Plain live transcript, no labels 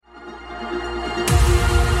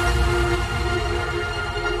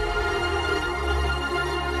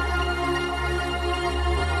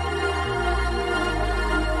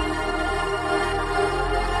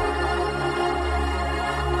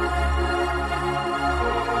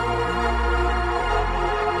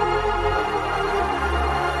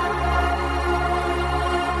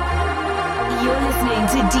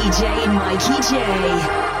DJ Mikey J.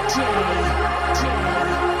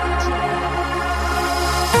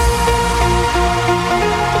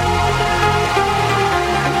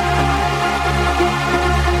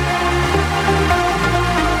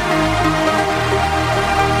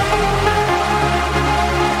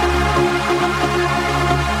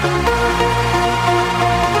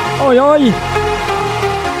 Oi, oi!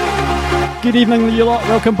 Good evening, you lot.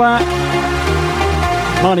 Welcome back.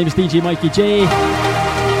 My name is DJ Mikey J.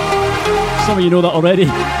 Some of you know that already.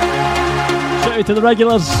 Shout out to the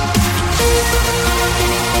regulars.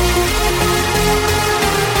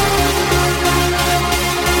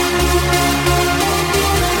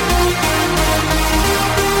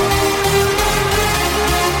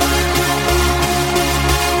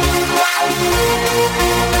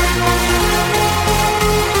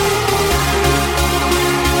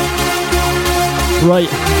 Right,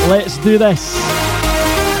 let's do this.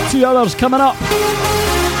 2 hours coming up.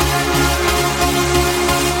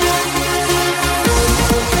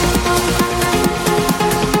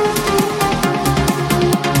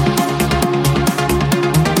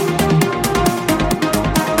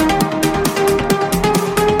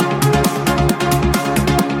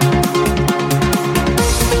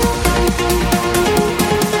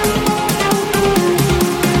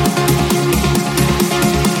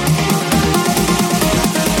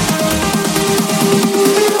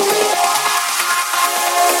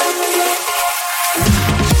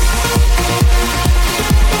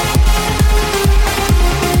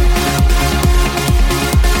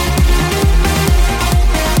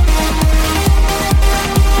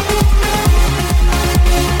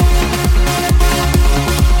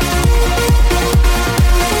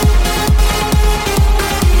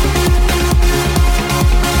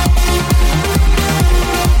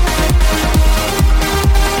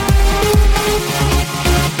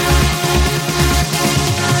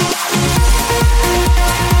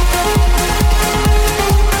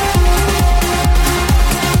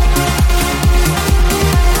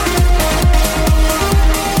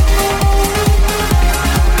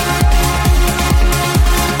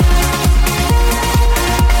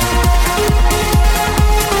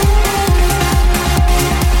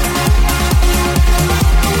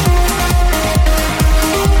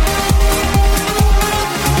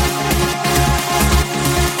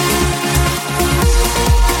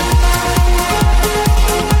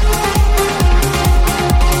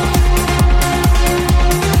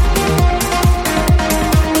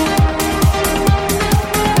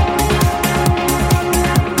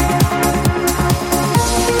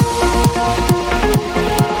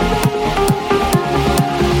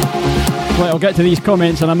 I'll get to these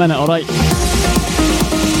comments in a minute, alright?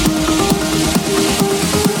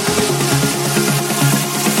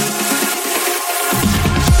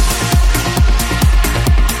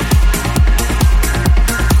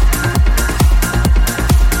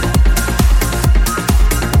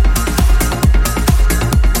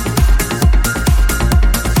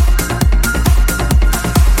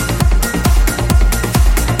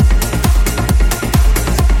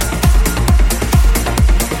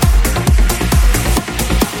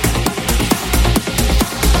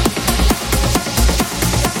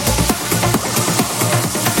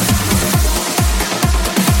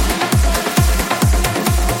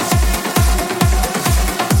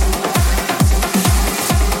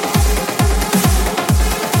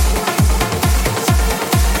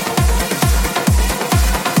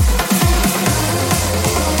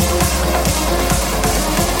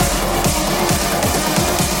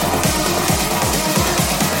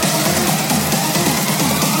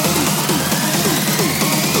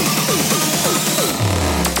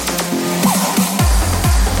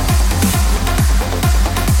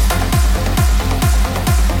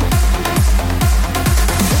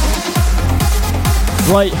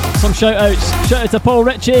 Right, some shout outs. Shout out to Paul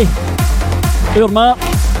Ritchie, Mark,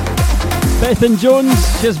 Bethan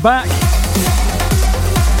Jones, she's back.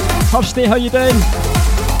 Hursty, how you doing?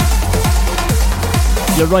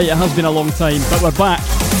 You're right, it has been a long time, but we're back.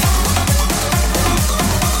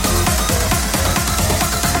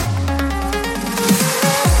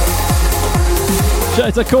 Shout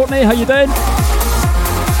out to Courtney, how you doing?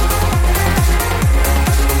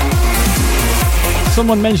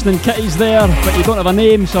 Someone mentioning Kitty's there, but you don't have a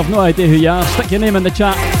name, so I've no idea who you are. Stick your name in the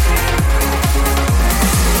chat.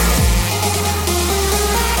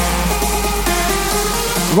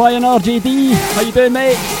 Ryan RJD, how you doing,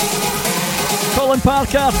 mate? Colin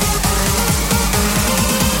Parker.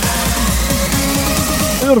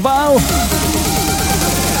 Urval.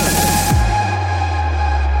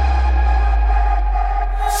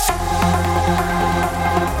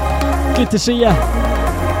 Good to see you.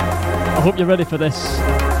 I hope you're ready for this.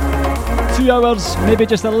 2 hours, maybe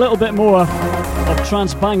just a little bit more of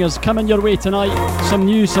trance bangers coming your way tonight. Some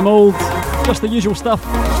new, some old, just the usual stuff.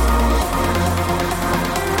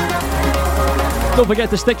 Don't forget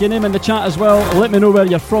to stick your name in the chat as well. Let me know where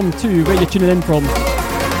you're from too, where you're tuning in from.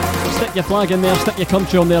 Stick your flag in there, stick your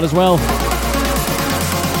country on there as well.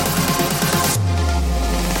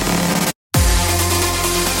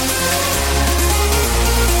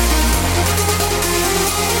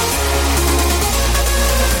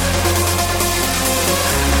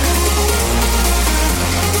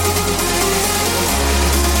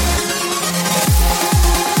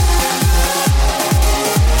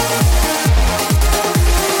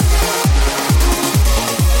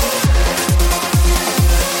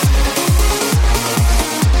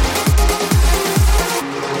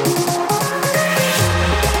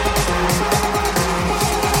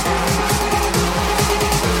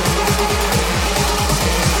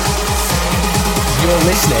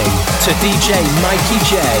 To DJ Mikey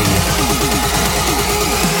J.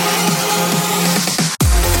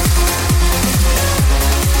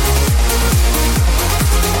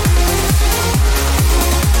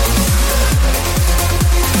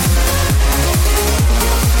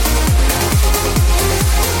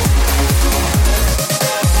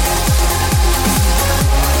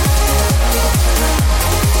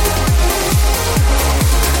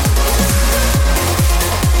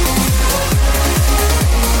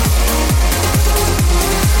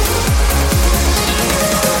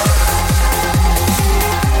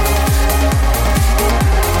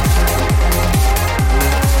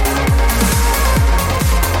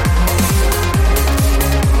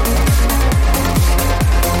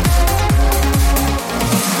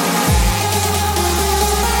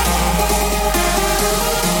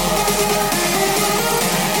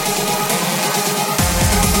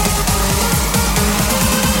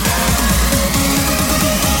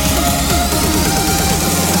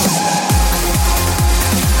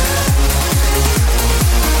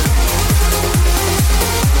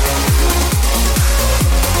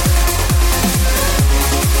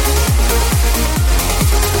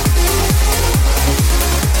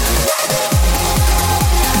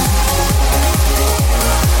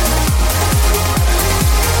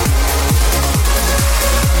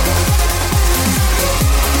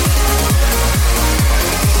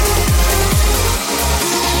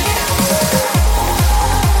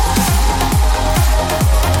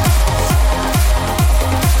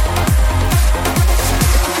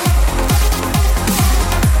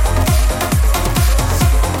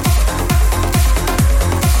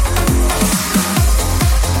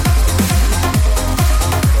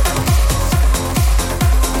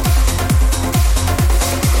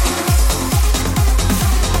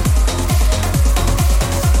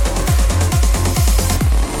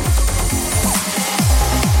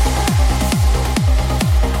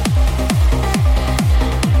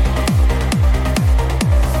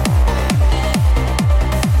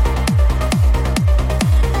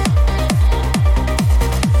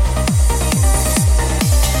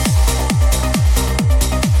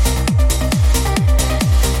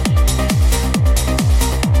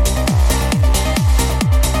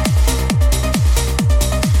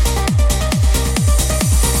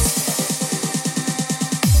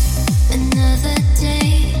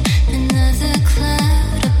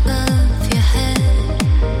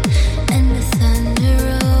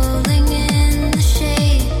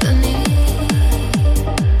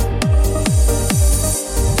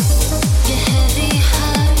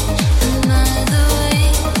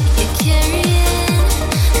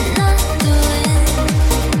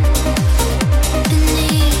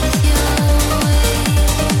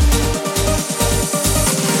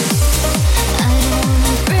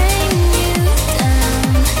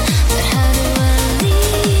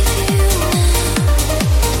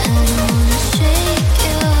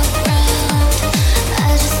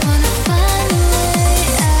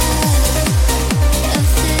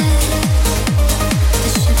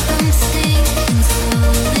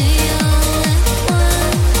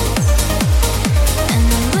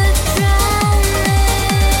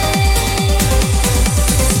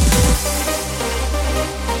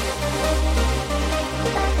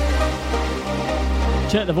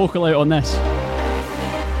 Check the vocal out on this.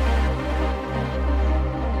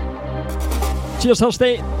 Cheers,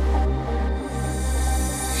 Hursty.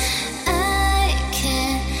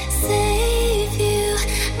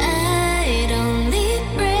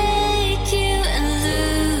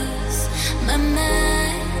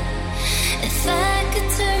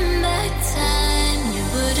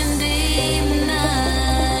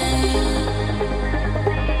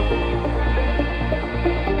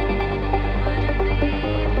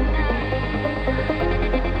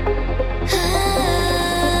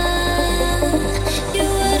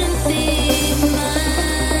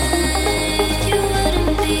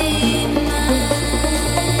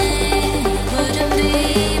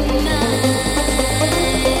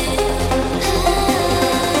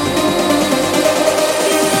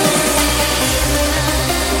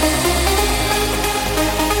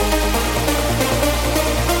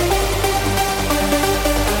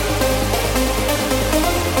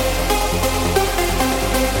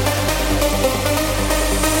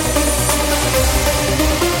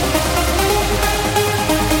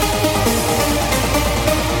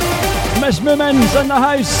 Ash Moomin's in the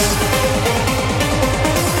house.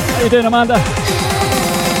 How you doing, Amanda?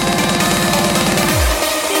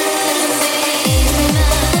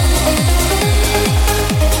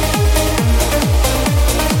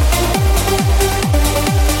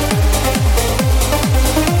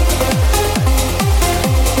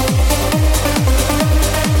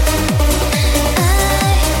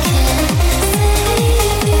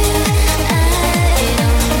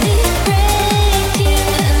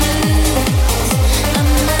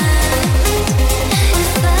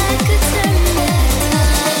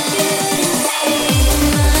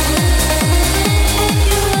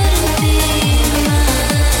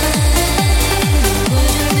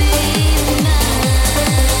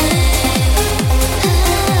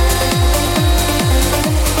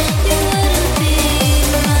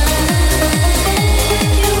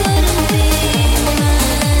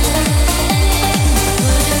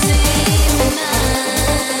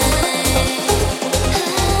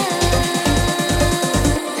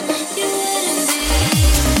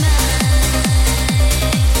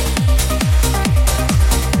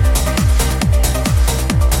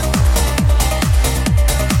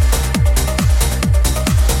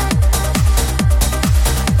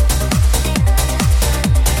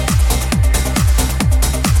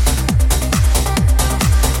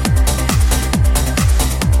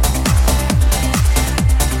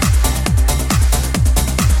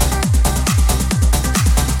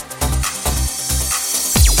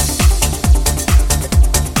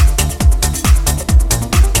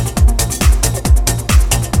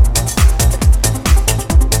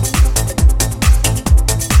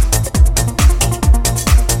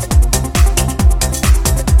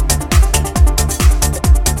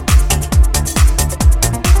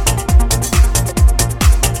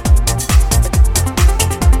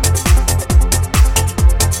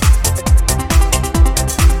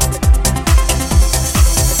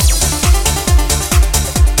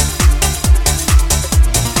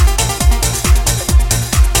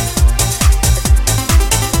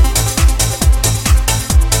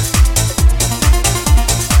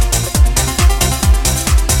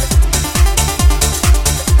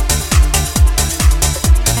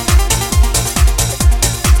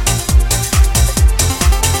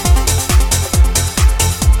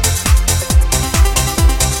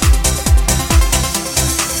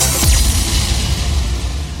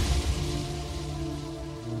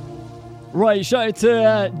 Right, shout out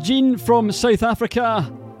to Jean from South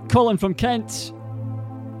Africa, Colin from Kent,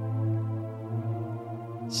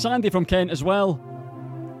 Sandy from Kent as well,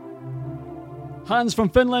 Hans from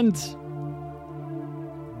Finland,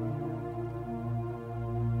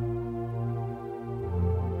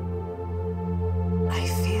 I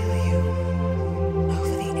feel you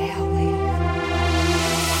over the airwaves.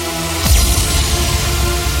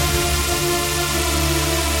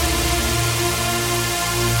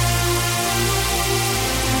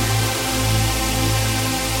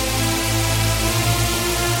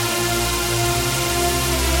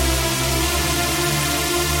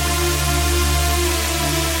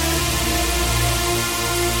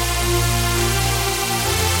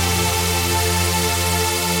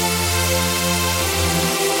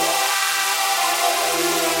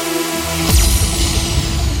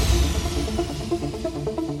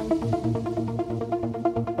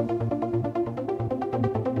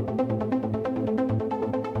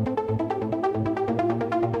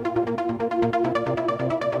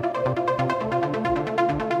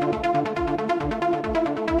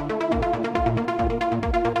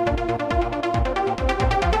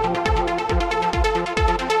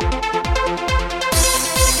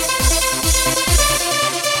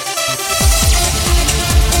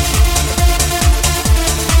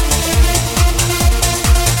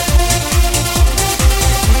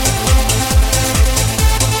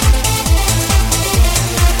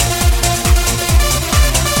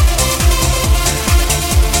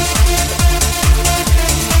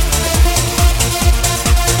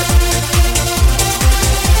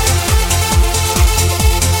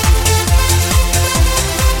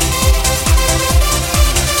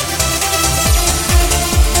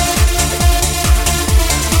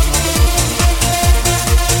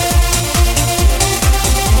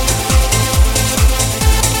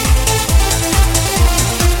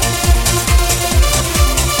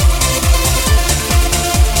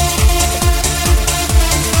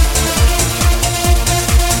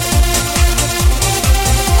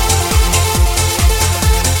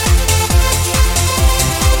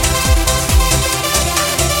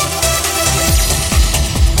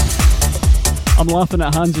 I'm laughing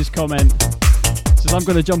at Hans's comment. Says, I'm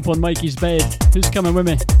going to jump on Mikey's bed. Who's coming with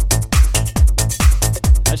me?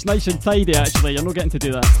 It's nice and tidy actually, you're not getting to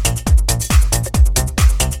do that.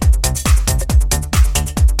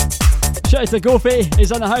 Shout out to Goofy,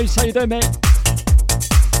 he's in the house. How you doing, mate?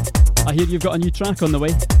 I hear you've got a new track on the way.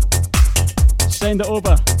 Send it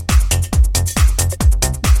over.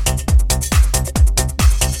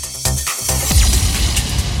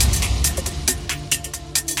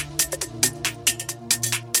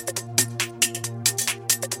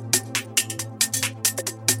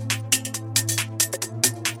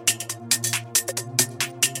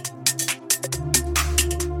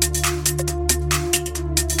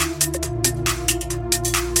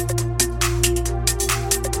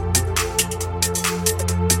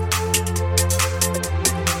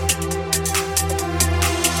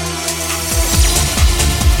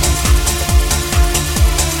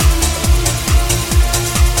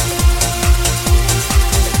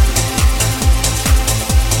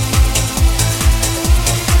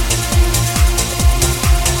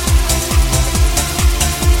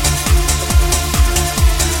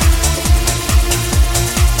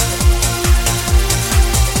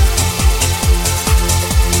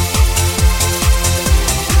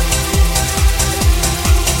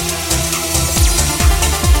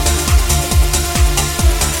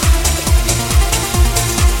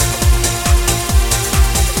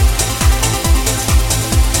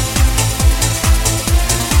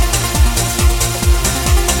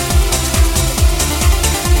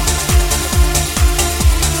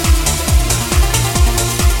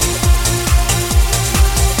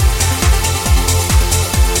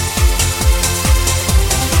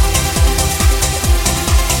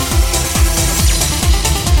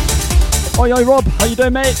 Oi, oi, Rob, how you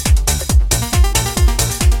doing, mate?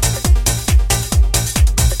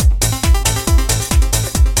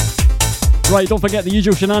 Right, don't forget the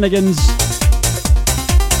usual shenanigans.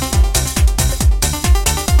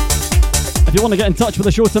 If you want to get in touch with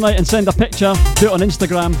the show tonight and send a picture, do it on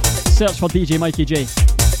Instagram. Search for DJ Mikey J.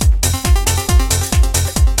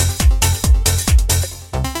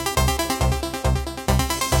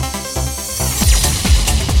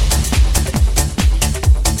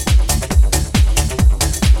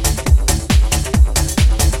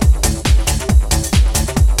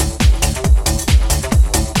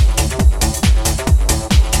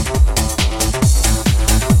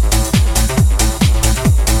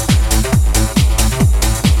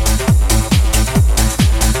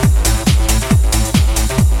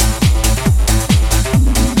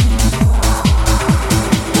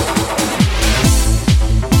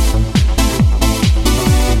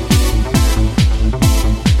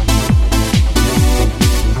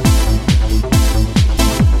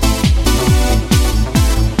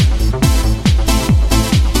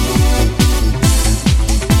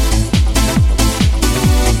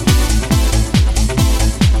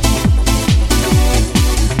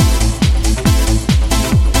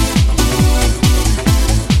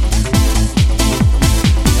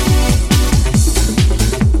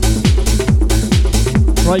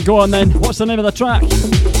 Right, go on then. What's the name of the track?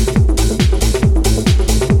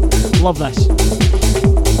 Love this.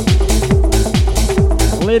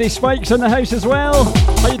 Lady Spike's in the house as well.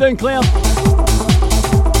 How you doing, Claire?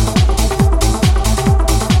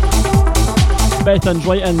 Bethan's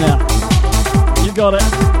right in there. You got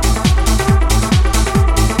it.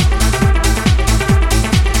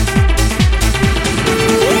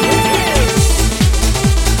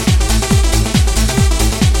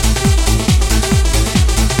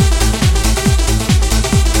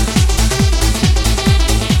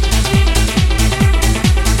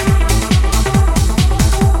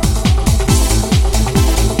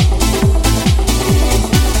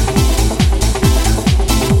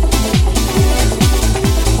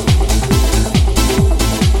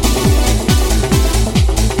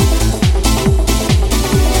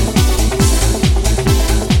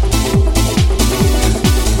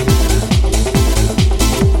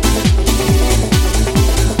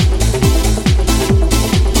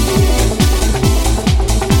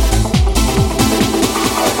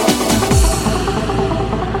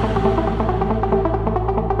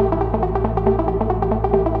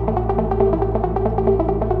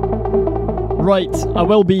 Right, I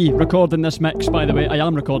will be recording this mix, by the way. I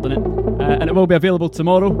am recording it. And it will be available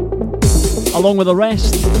tomorrow. Along with the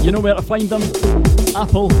rest, you know where to find them.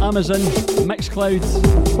 Apple, Amazon, Mixcloud.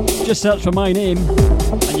 Just search for my name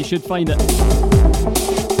and you should find it.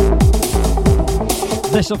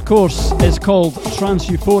 This, of course, is called Trance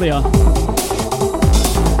Euphoria.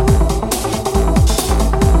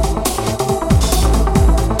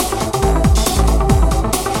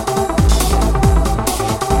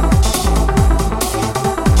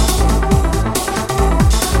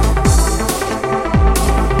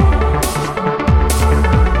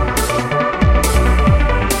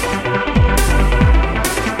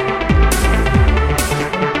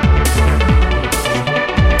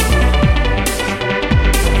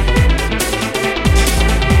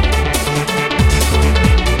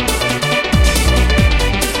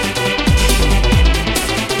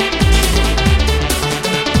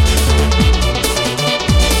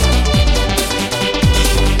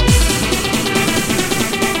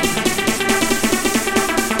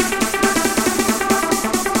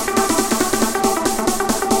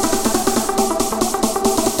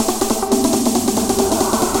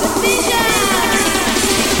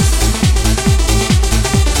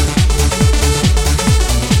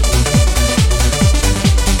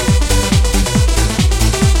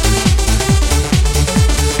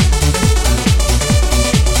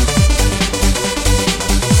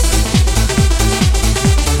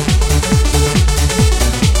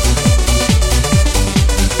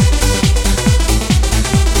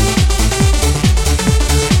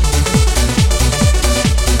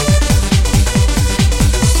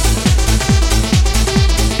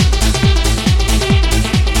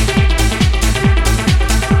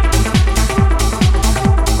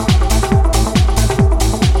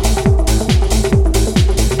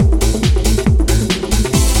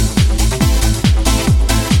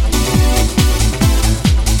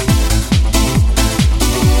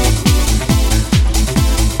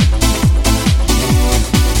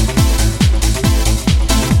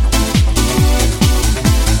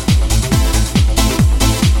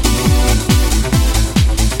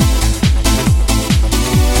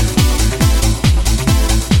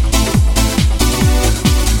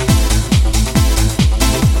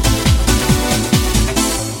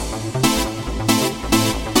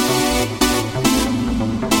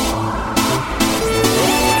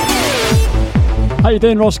 you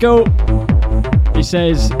doing, Roscoe? He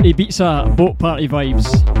says Ibiza boat party vibes.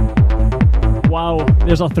 Wow,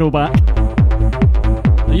 there's a throwback.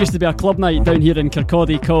 There used to be a club night down here in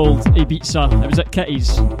Kirkcaldy called Ibiza. It was at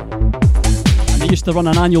Kitty's. And they used to run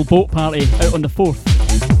an annual boat party out on the 4th.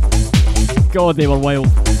 God, they were wild.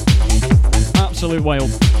 Absolute wild.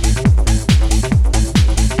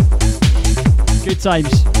 Good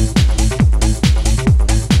times.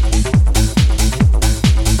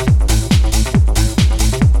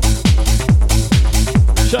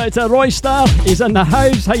 Shout out to Roy Starr, he's in the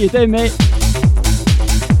house. How you doing, mate?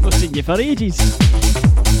 Not seen you for ages.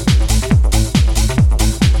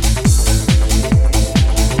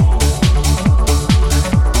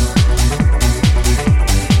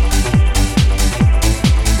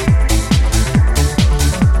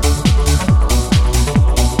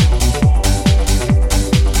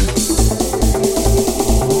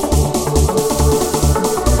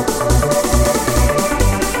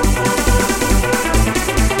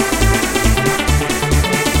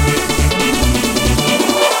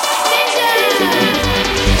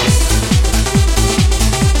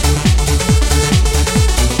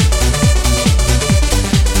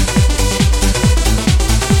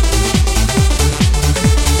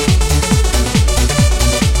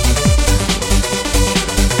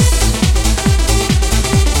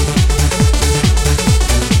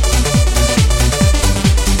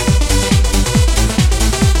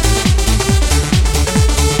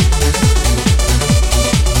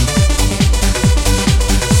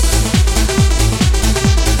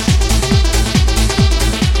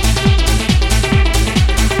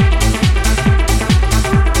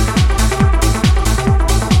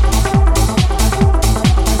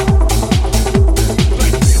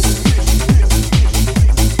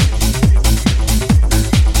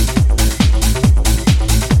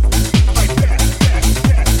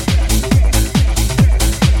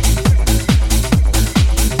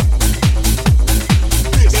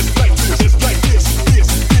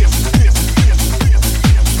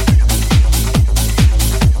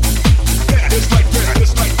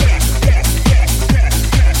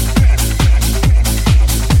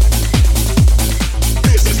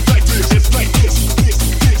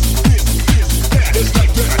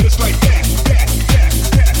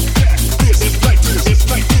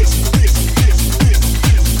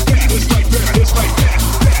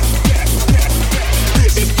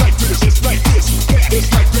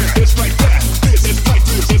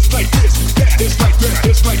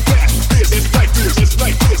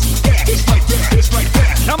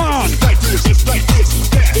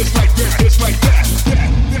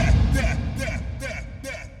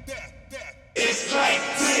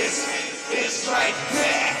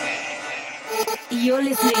 You're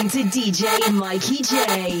listening to DJ Mikey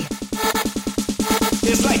J.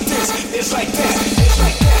 It's like this, it's like that, it's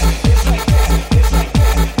like that, it's like that, it's like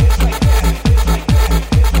that, it's like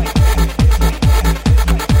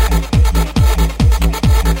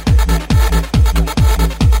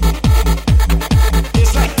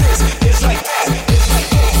it's like this, it's like that, it's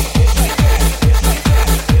like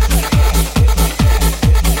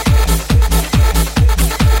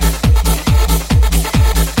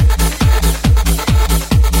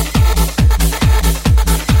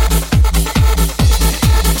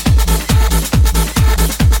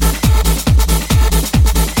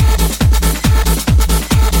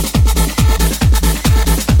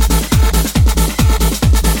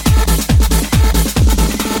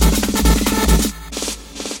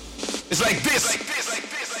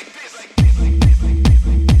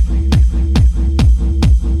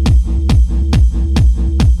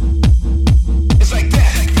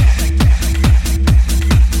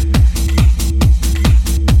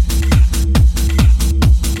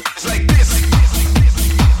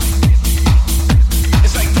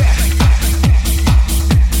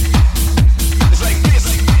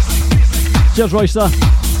Cheers, Royster.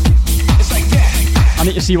 I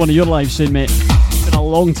need to see one of your lives soon, mate. It's been a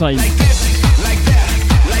long time.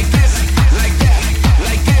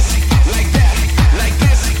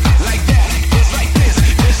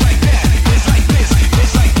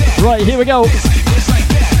 Right, here we go.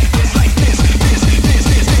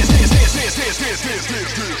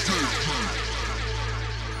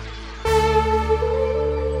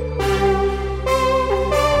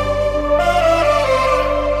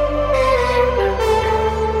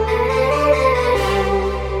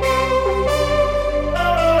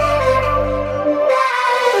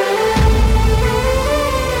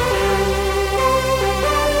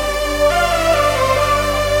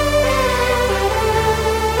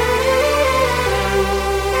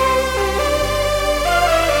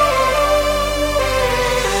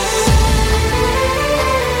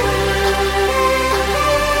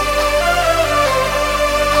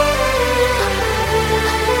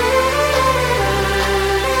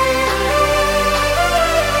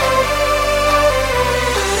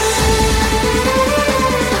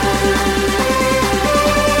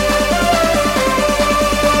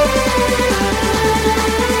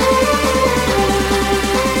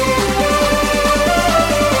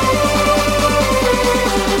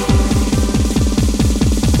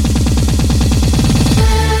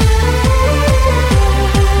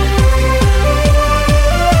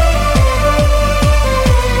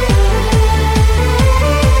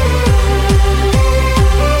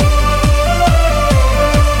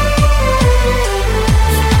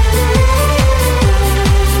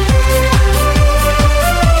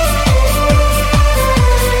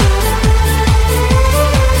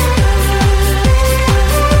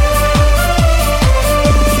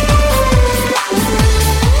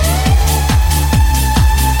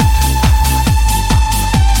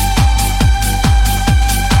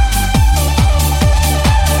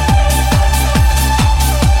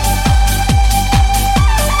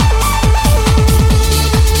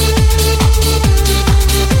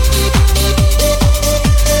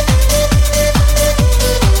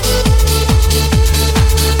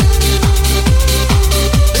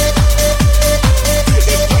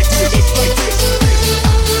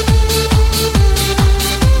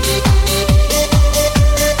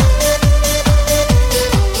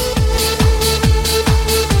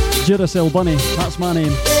 Duracell Bunny, that's my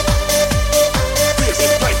name.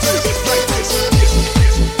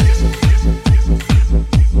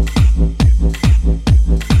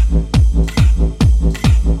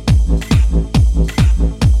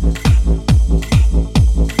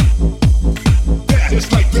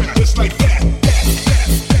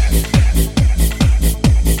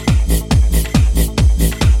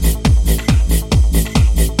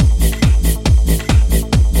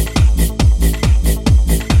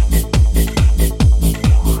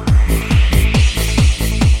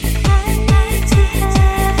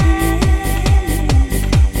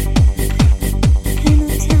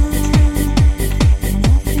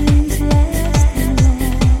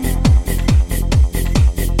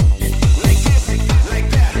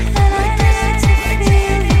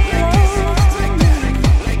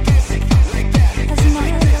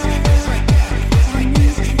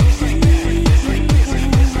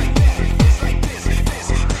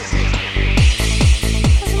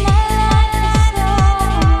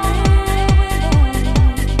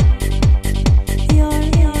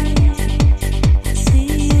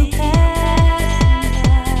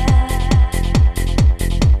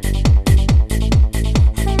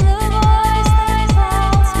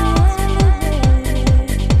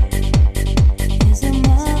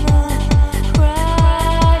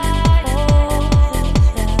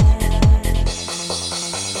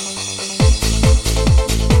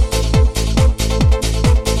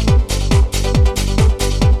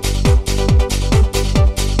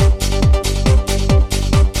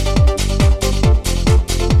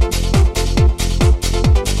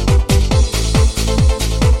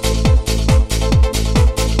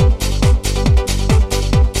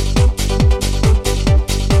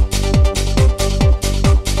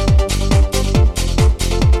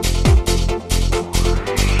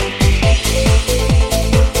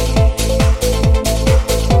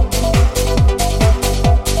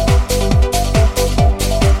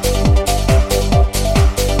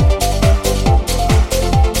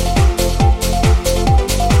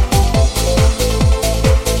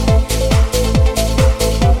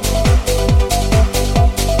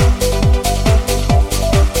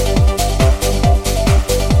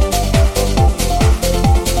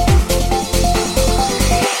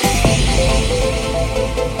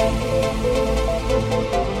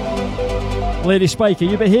 Lady Spike, are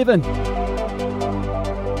you behaving?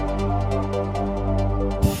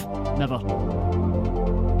 Never.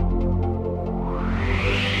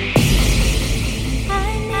 I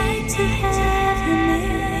need to have you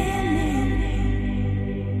near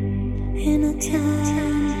me in a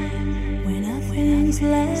time when nothing's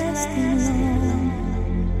lasting long,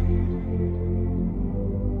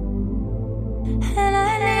 and I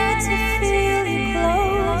need to feel you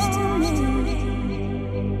close to me.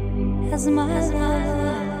 As my love,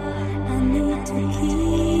 I need to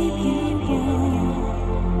keep you warm.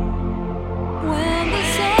 When the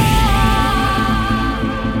sun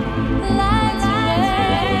lights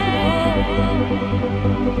red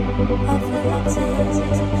of the tears of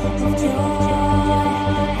joy,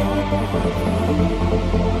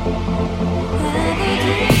 and the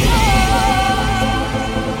dreamers.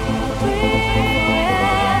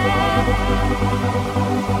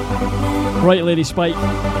 Right, Lady Spike.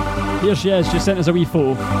 Here she is, she sent us a wee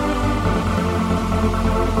photo.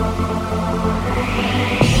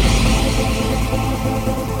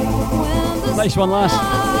 Nice one, lass.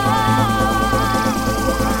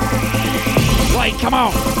 Right, come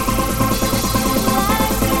on.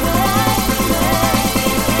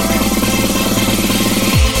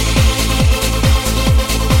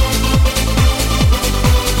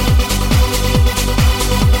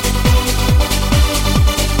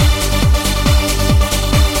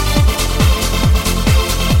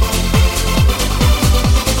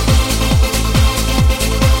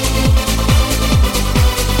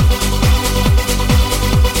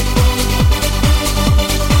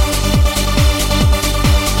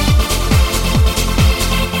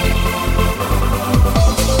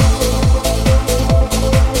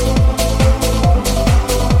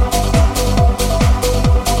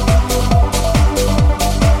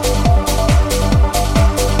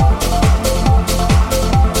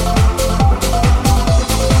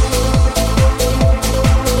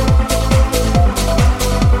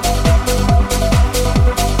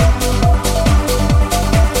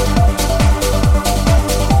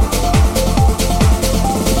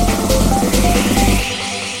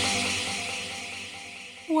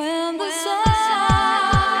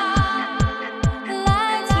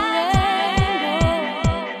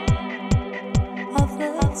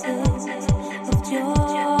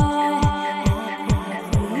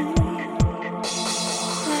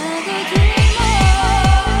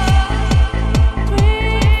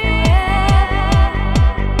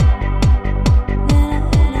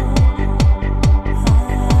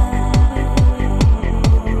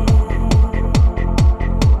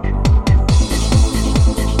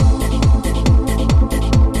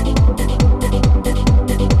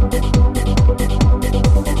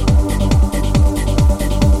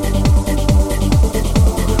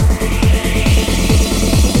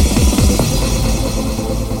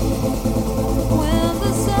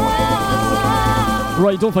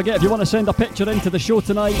 Alright, don't forget, if you want to send a picture into the show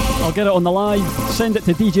tonight, I'll get it on the live. Send it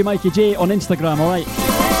to DJ Mikey J on Instagram, alright?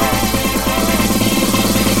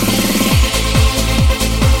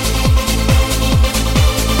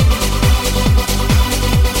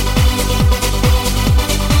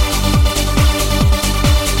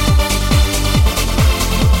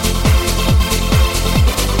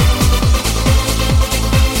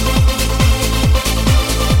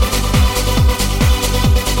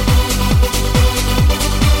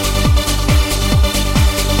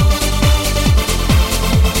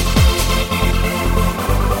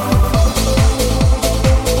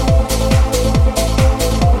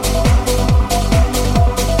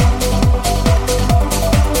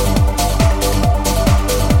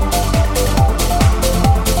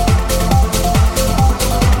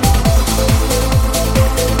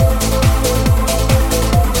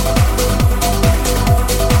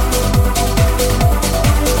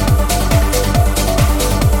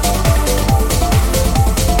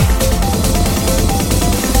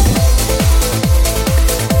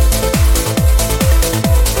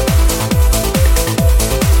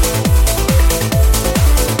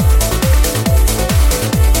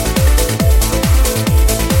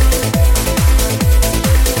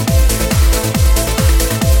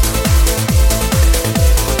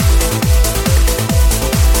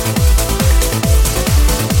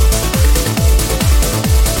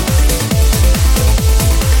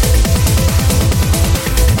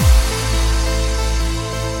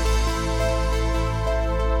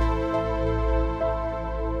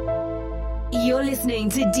 You're listening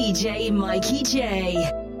to DJ Mikey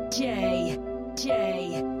J. J.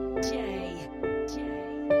 J. J. J.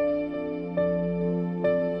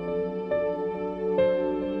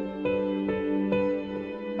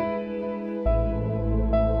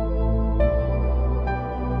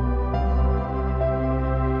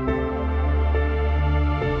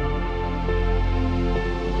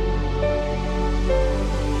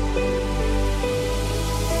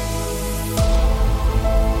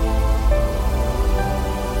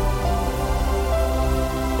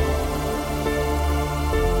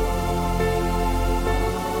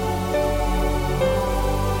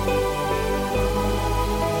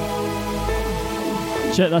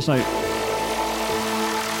 Check this out.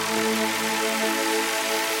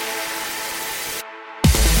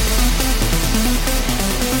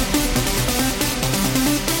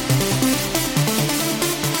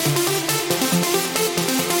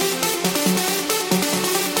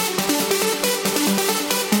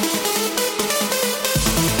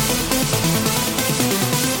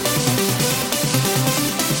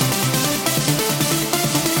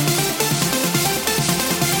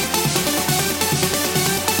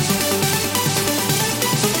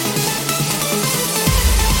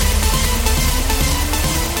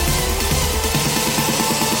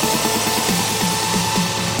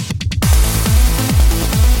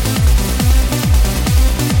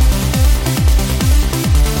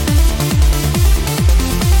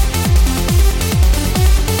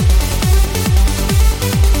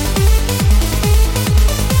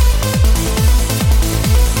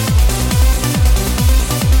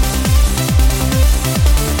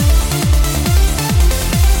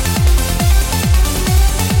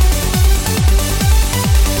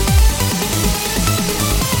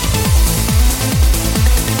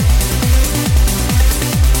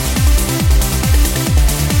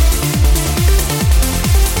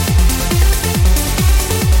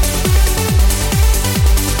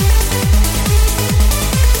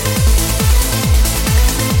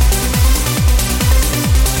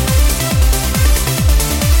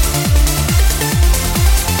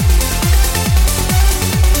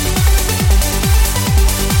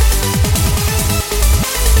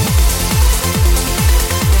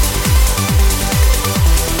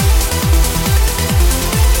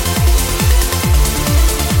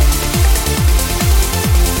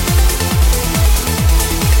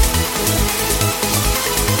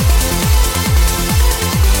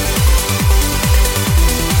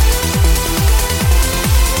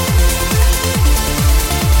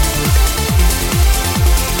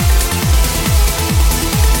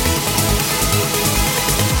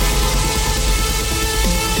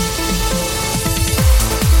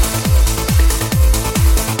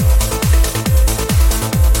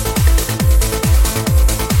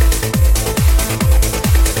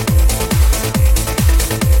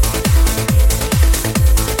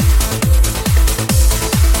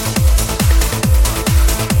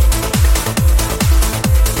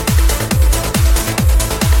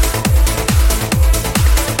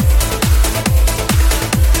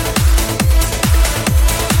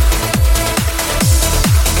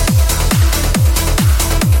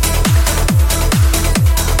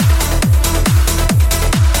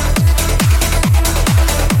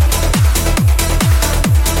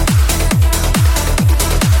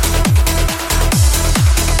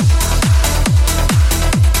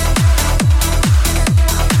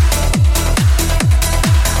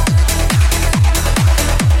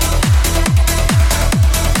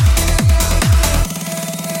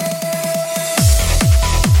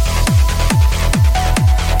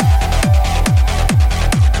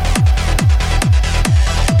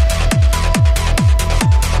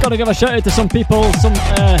 to give a shout out to some people, some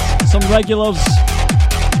regulars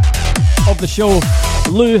of the show.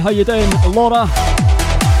 Lou, how you doing? Laura,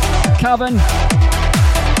 Kevin,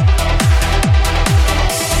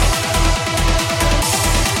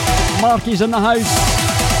 Marky's in the house.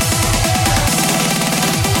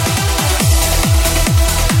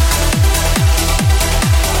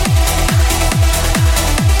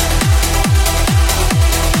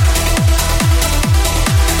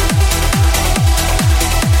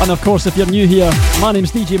 And of course, if you're new here, my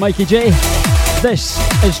name's DJ Mikey J. This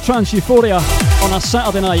is Trance Euphoria on a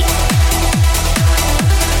Saturday night.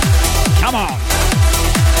 Come on!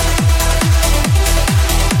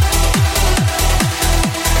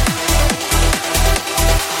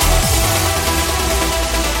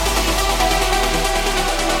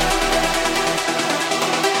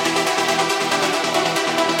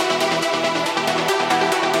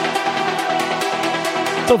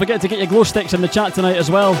 Don't forget to get your glow sticks in the chat tonight as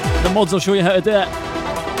well. The mods will show you how to do it.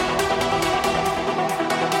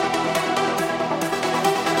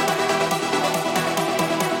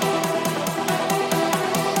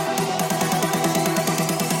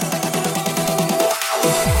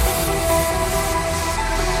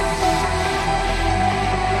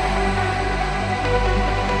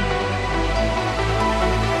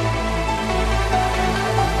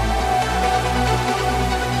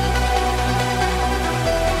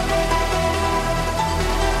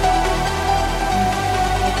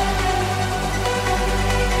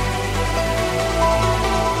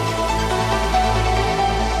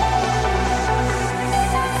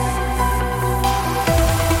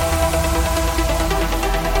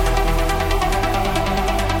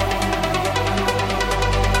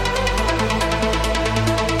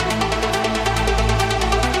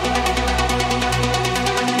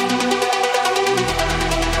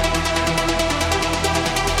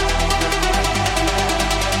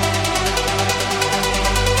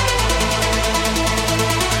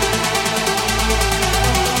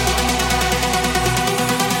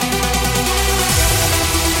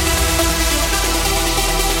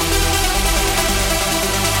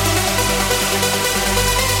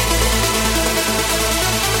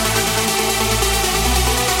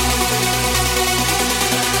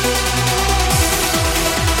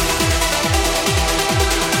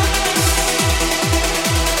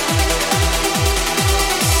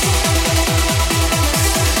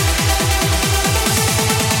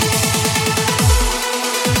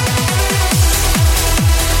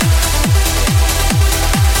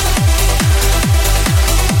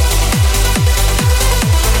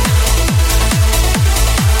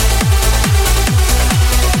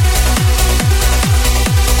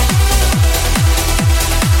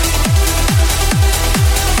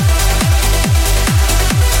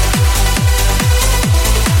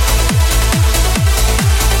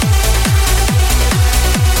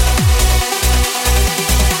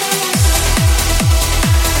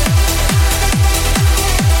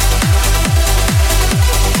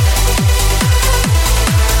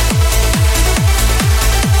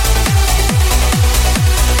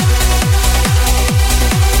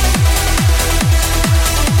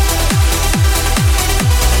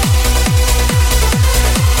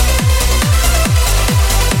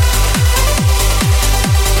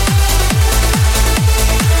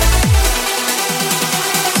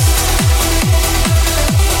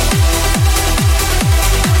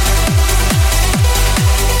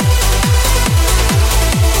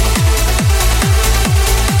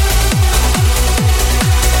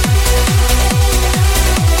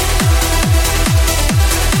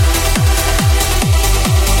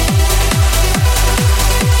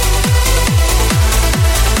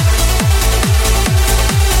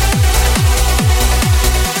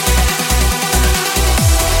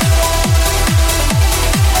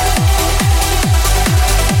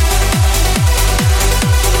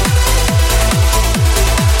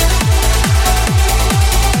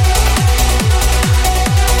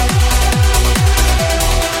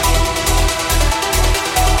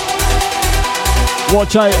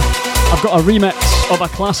 Watch out, I've got a remix of a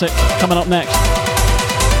classic coming up next.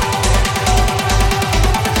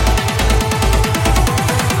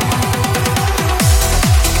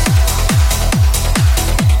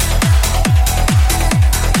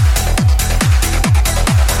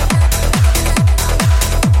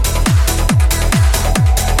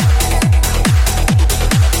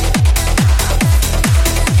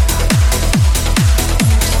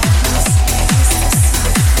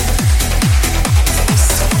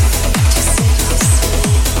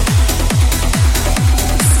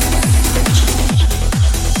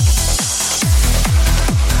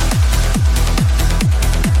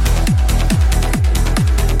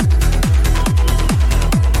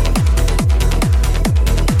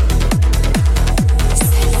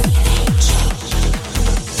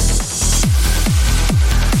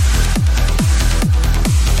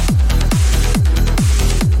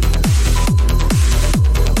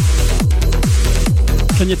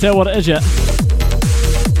 you tell what it is yet?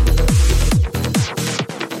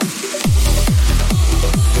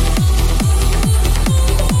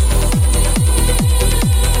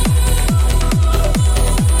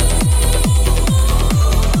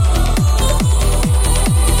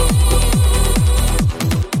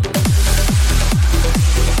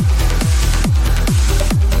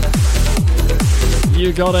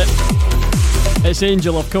 You got it. It's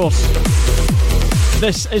Angel, of course.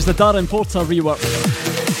 This is the Darren Porter rework.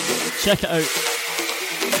 Check it out.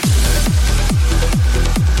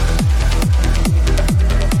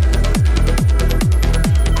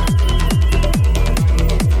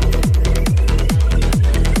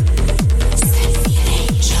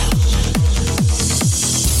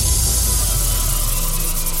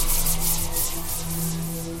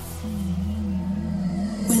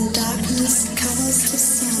 When darkness covers the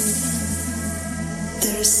sun,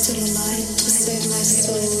 there is still a light to save my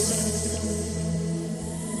soul.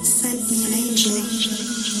 Send me an angel.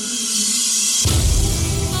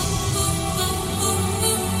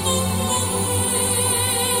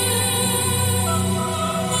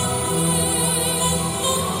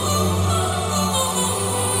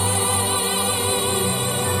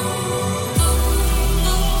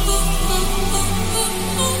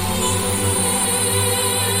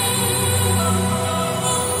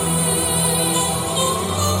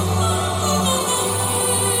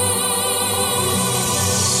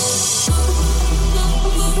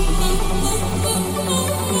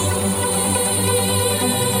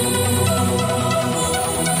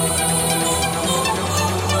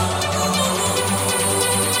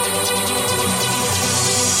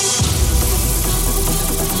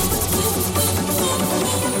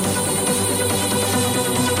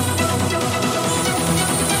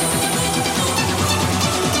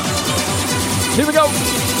 Here we go.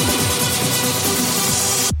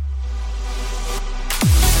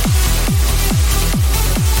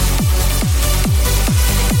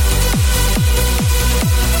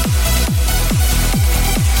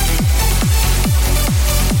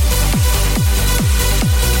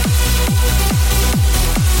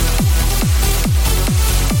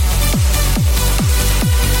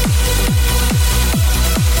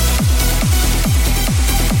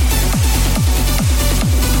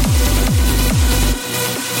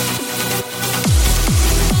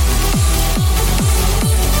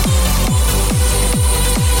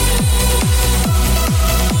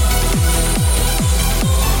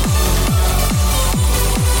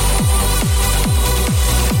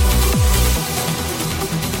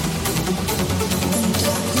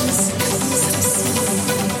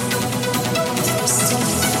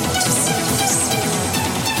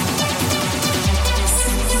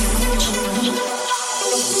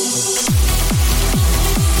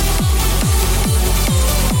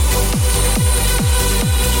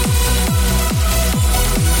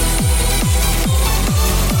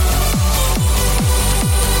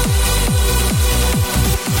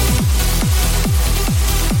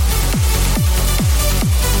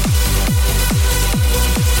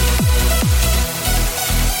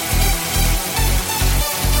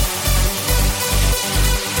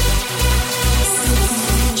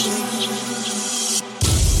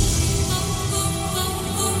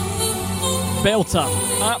 Belter,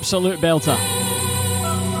 absolute belter.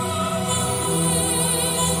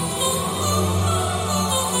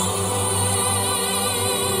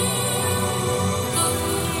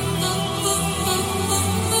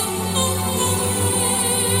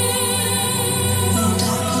 When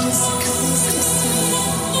darkness covers the sun,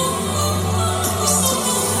 there is still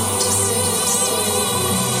a light to save my soul.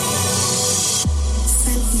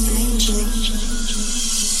 Send me an angel.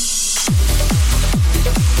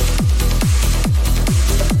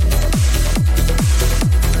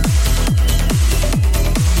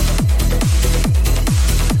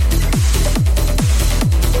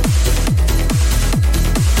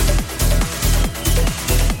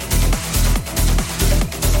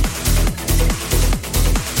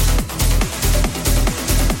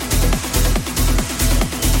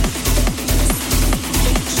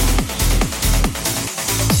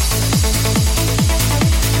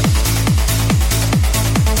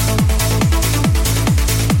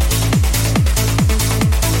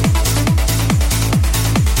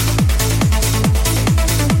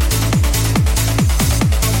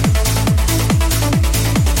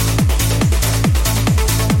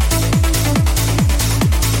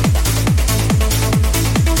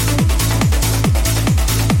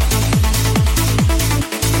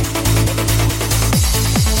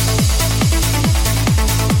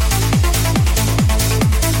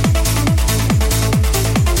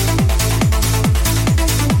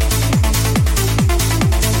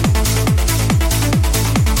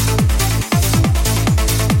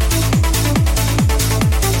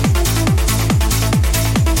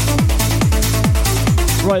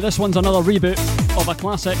 Right, this one's another reboot of a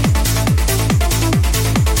classic.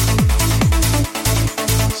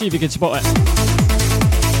 See if you can spot it.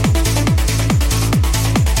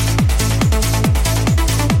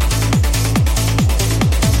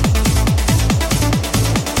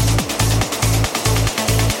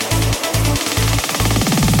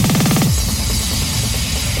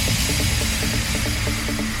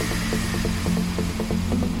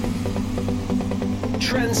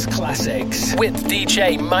 Trance Classics with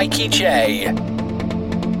DJ Mikey J.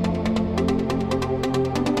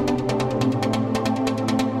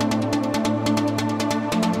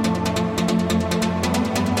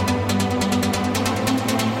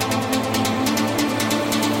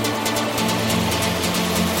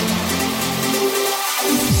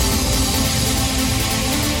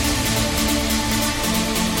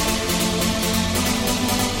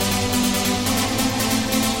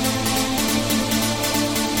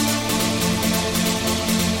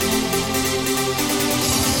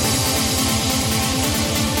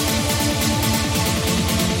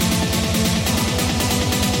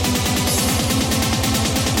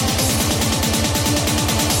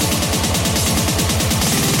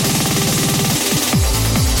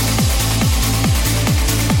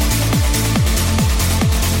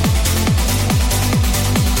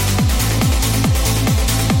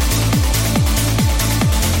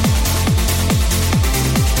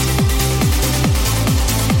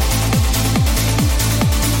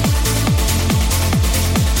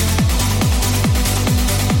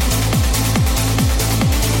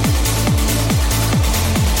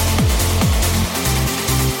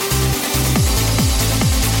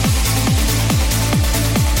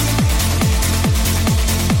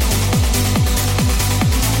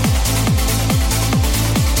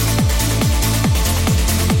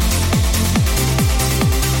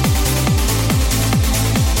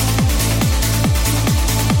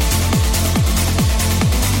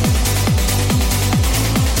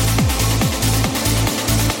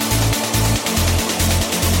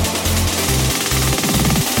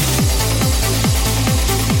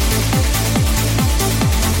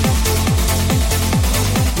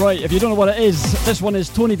 Right, if you don't know what it is, this one is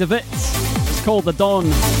Tony DeVitt. It's called The Dawn.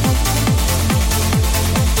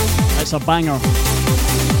 It's a banger.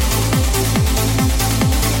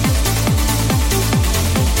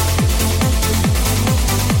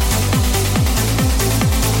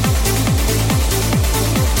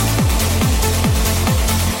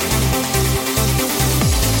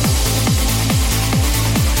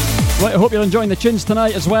 Right, I hope you're enjoying the tunes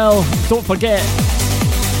tonight as well. Don't forget,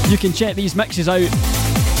 you can check these mixes out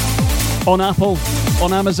on Apple,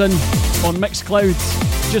 on Amazon, on Mixcloud.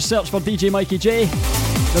 Just search for DJ Mikey J.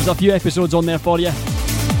 There's a few episodes on there for you,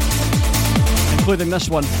 including this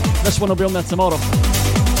one. This one will be on there tomorrow.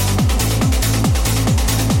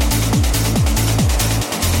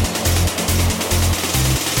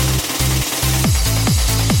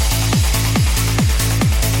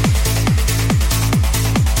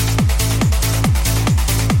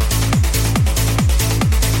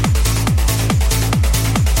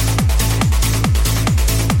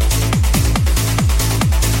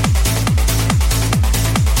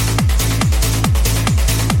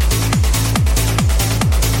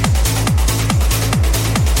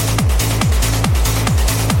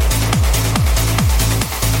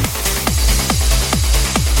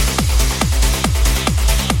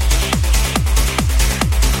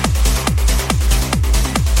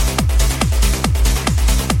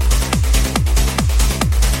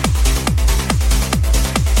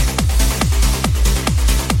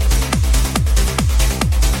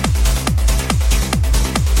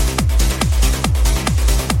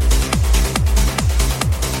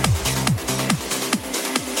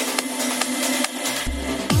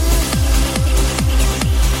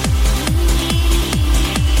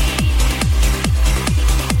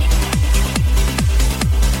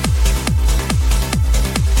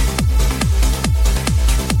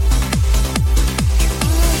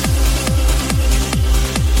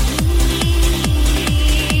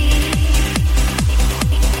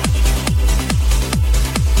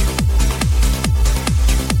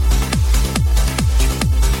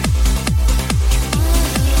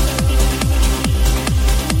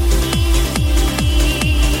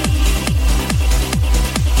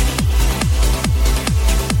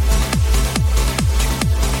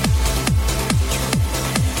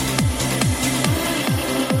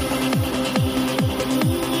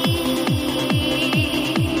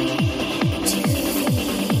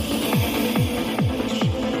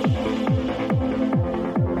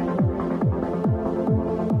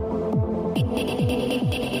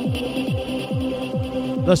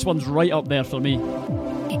 This one's right up there for me.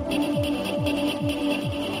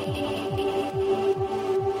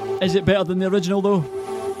 Is it better than the original though?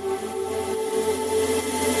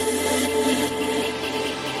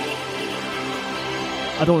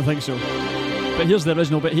 I don't think so. But here's the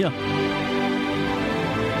original bit here.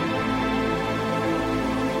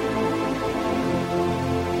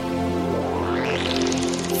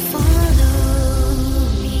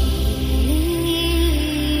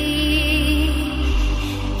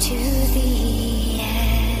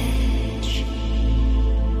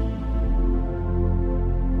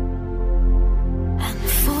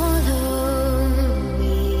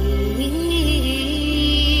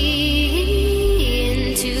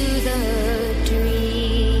 Into the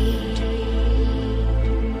dream.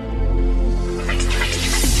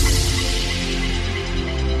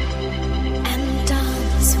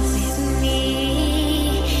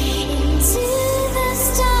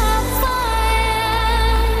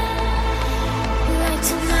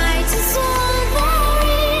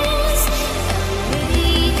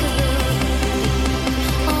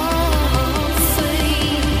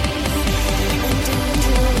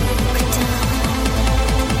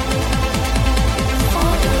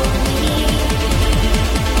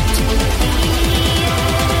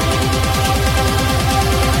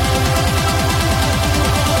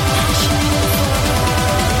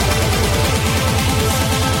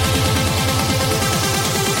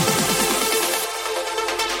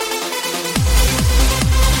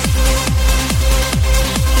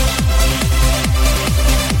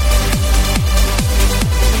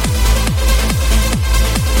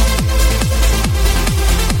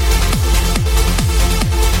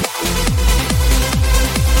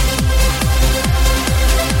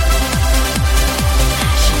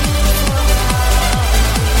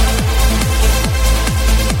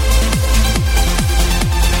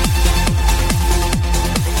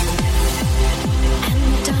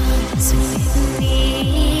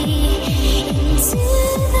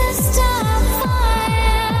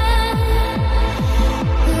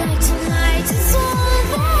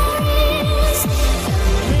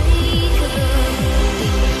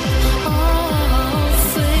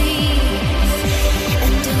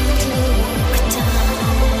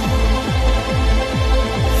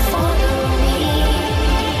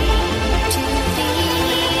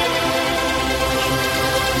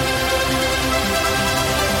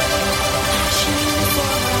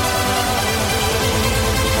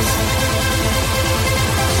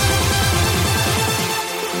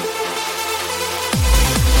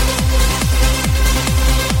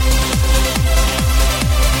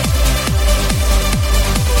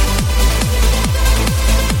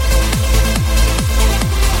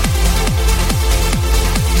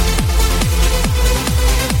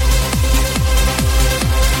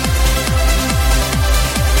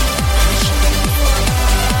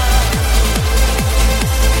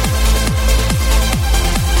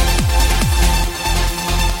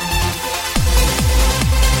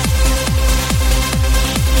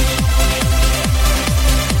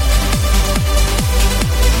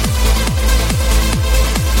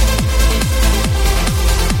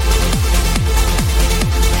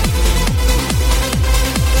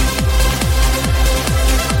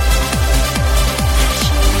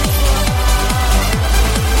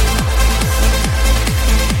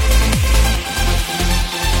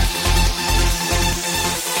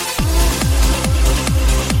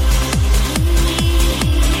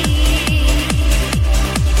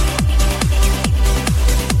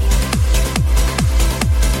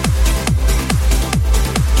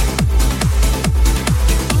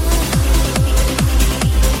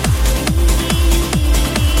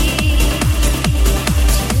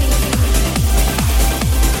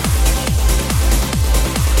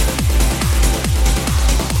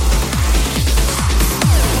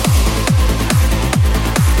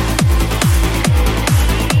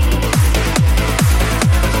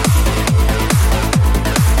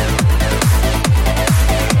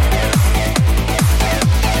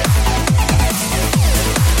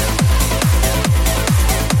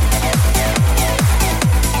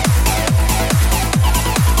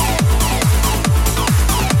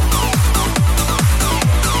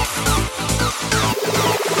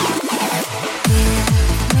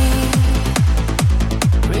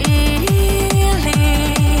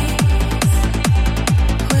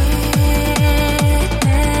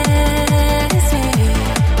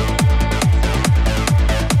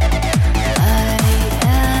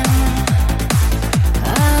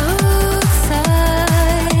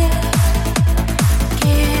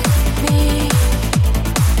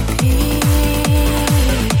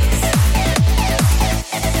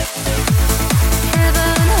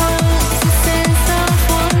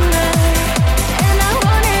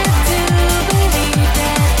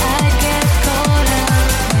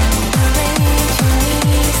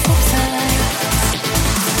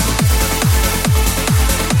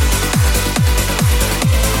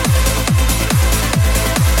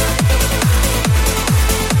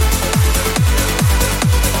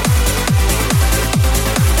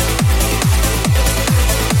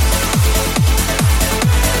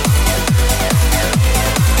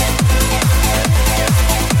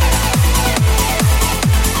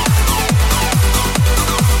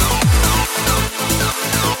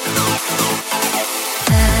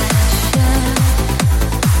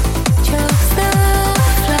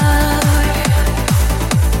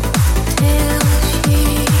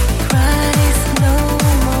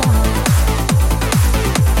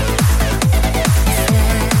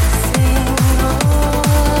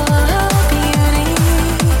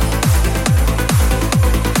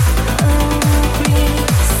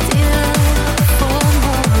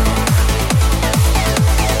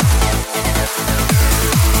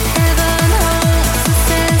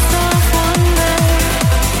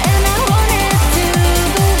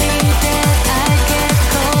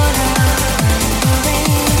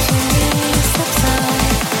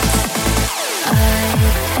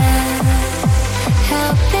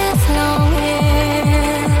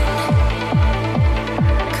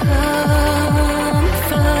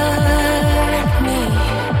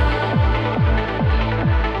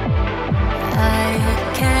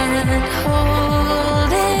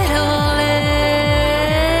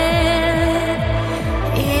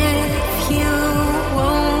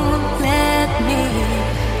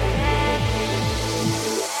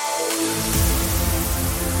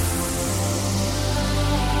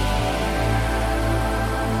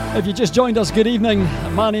 If you just joined us, good evening.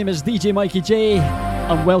 My name is DJ Mikey J,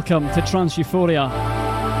 and welcome to Trance Euphoria.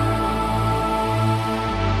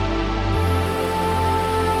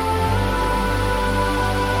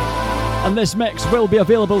 And this mix will be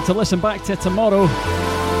available to listen back to tomorrow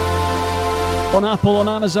on Apple, on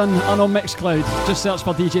Amazon, and on Mixcloud. Just search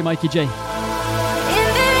for DJ Mikey J.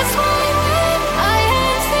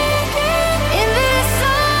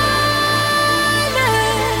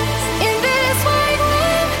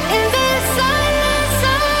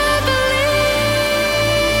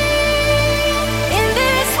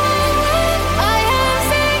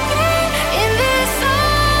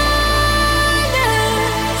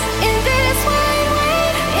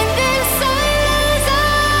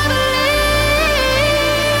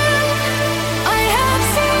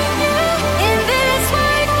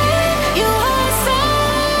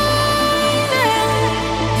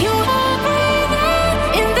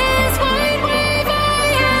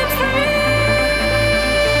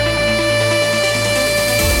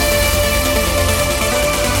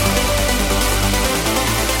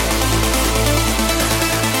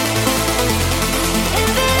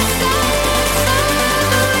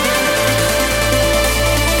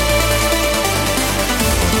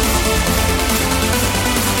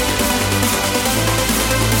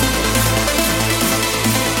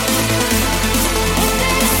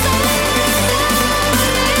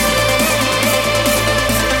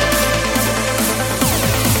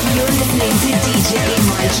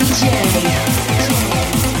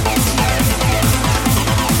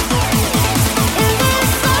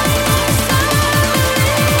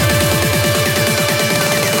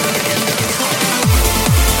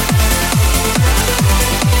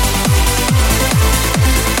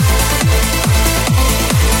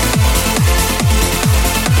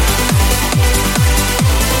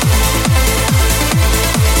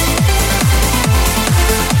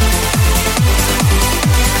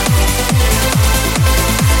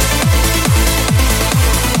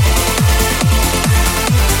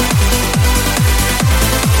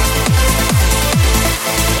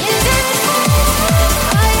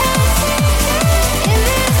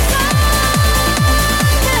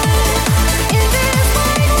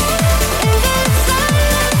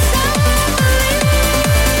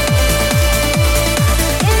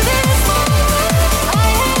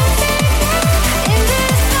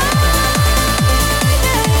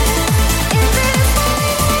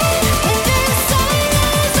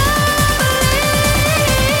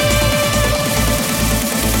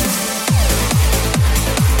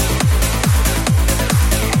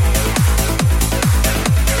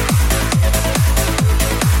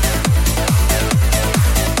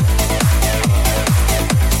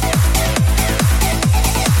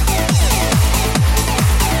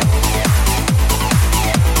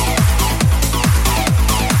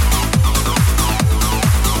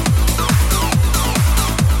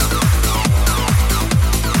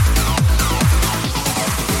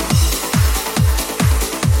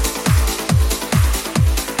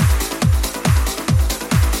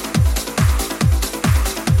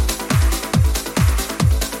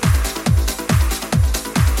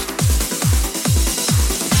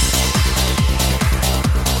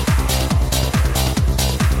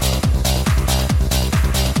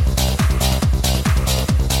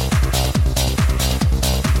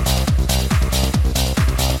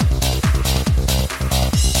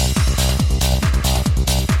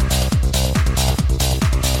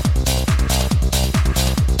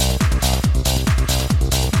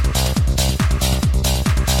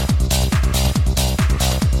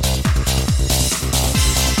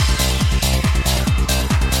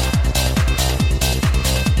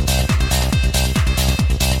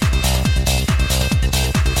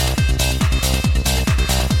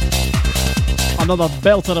 Another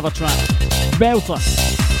belter of a track. Belter.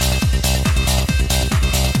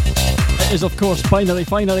 It is, of course, Binary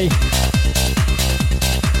Finery.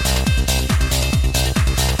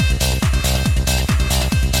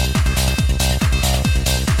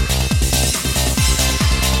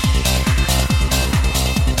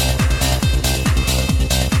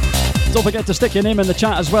 Don't forget to stick your name in the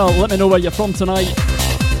chat as well. Let me know where you're from tonight.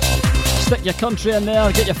 Stick your country in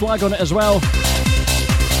there, get your flag on it as well.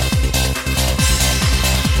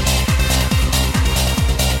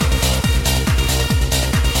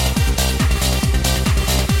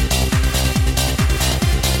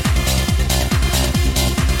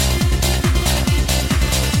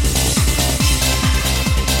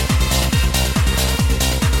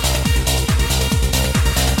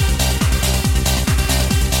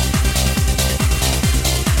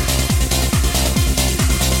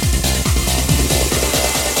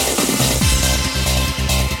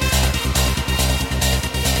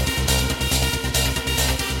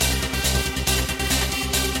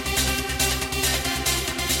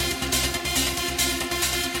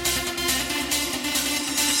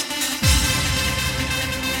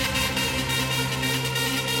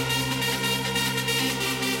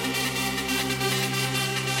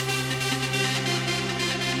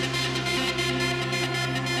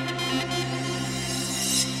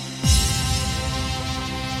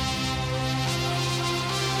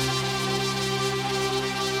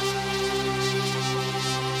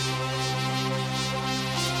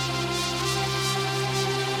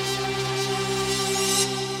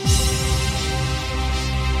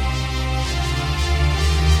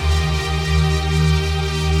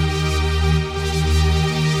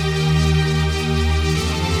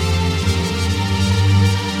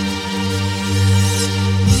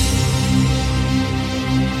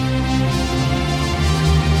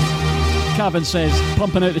 Cavan says,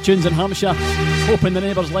 pumping out the tunes in Hampshire, hoping the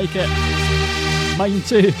neighbours like it. Mine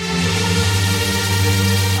too.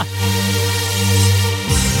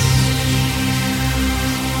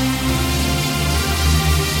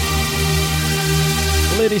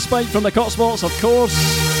 Lady Spike from the Cotswolds, of course.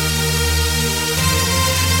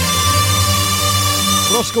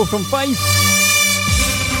 Roscoe from Fife.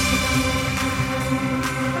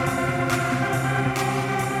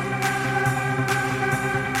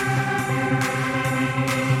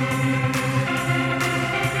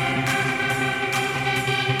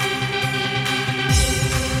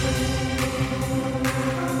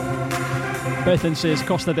 Bethan says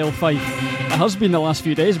Costa del Fife. It has been the last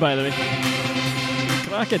few days, by the way.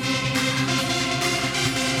 Cracking.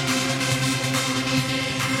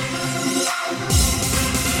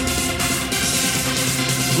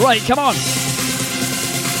 Right, come on.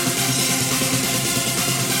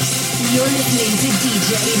 You're listening to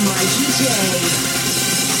DJ Mikey J.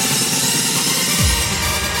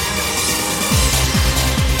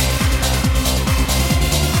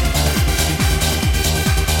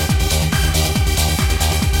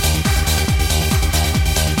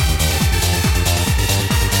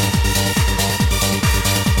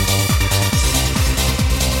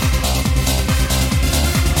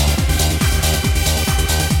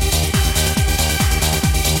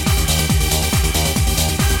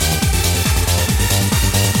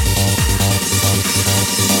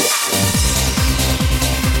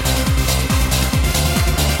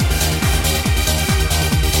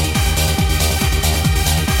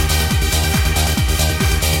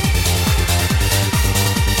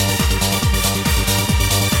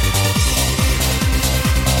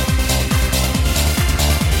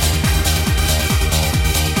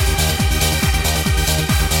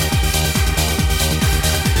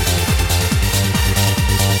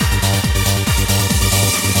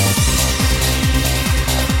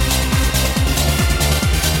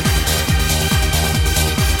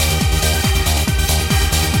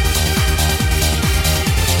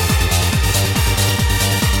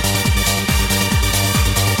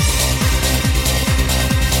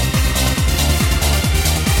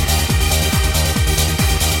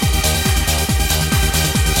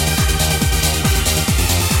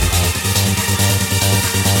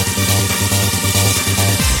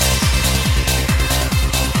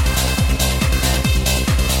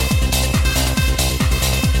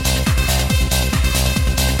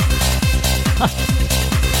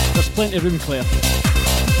 Plenty of room, Claire.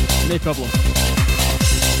 No problem.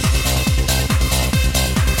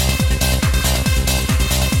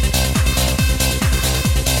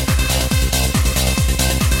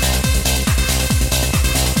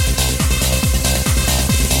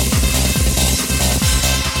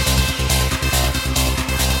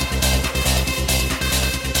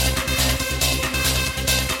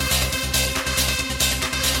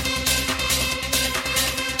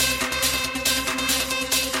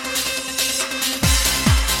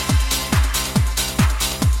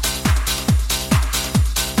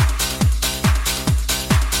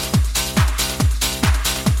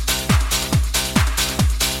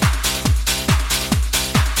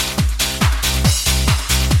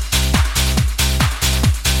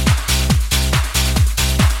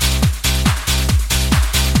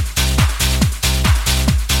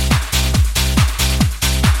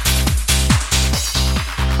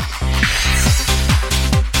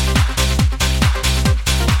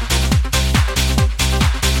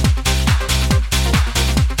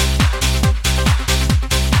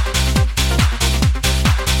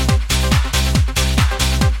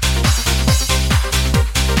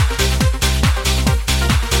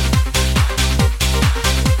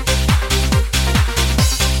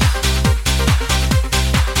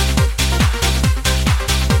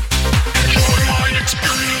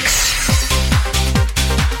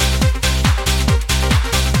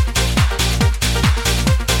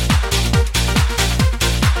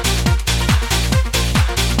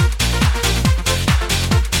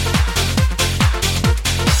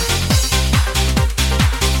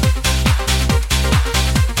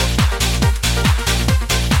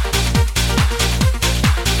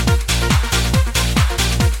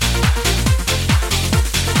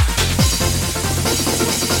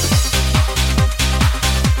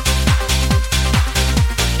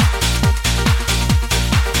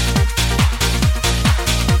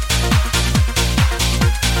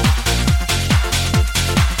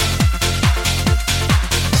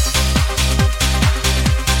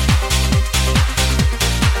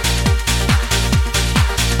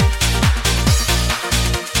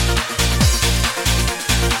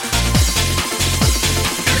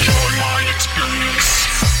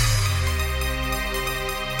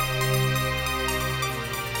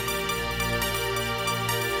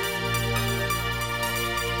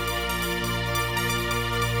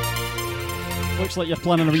 Looks like you're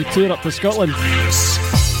planning a wee tour up to Scotland.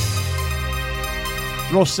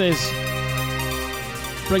 Ross says,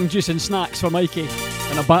 bring juice and snacks for Mikey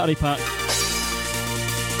and a battery pack.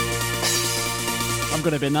 I'm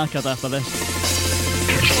going to be knackered after this.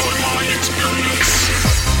 Enjoy my experience.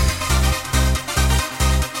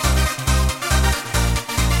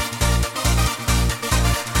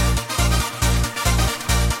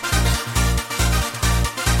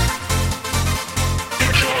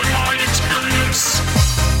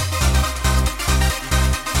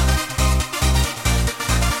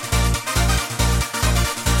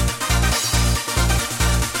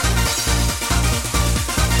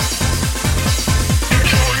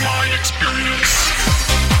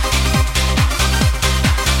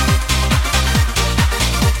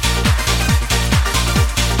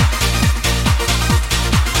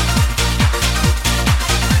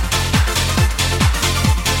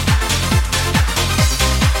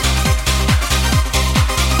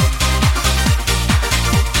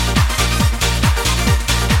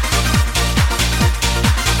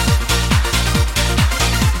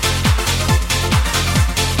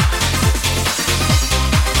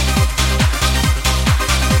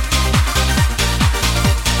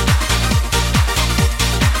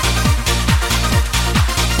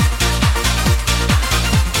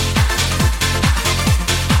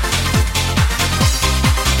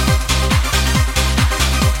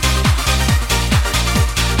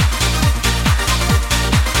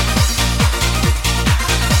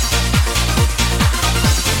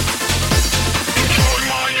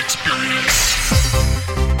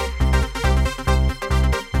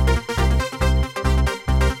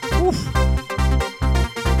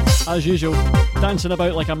 As usual, dancing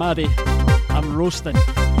about like a maddie. I'm roasting. I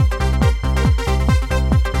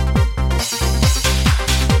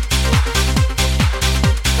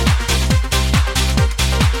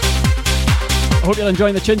hope you're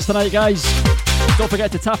enjoying the tunes tonight, guys. Don't forget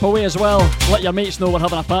to tap away as well. Let your mates know we're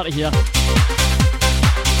having a party here.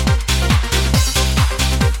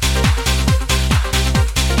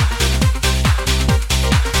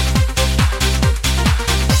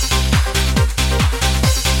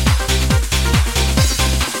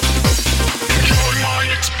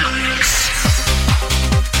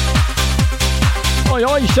 Oi,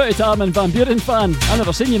 oi, shouted to Armin van Buren fan. I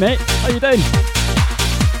never seen you, mate. How you doing?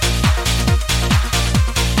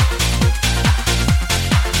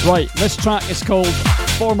 Right, this track is called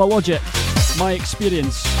Forma Logic, My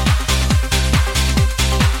Experience.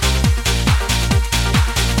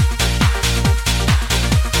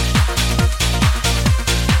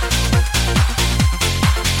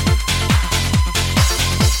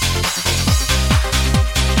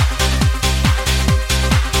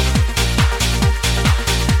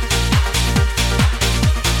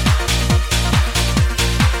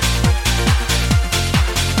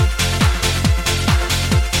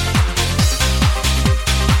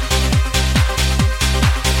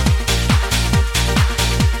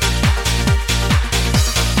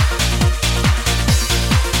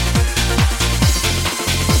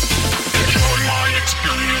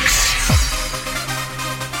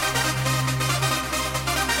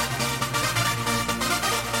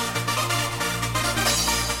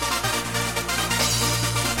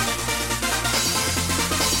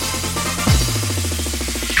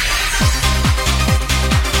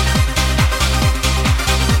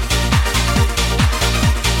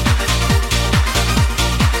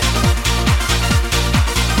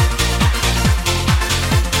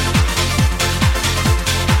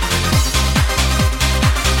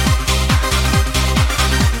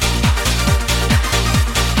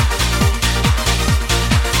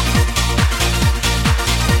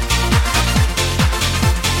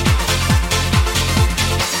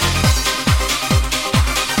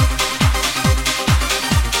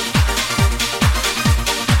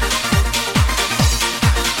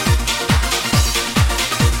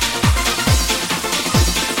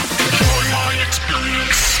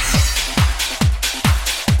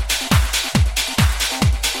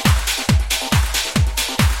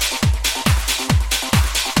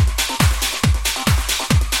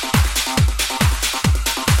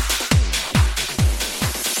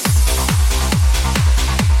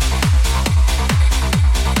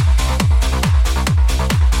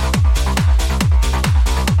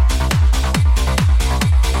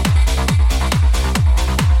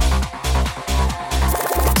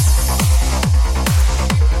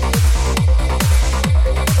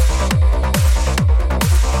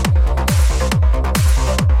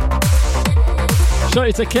 Shout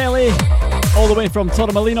out to Kelly, all the way from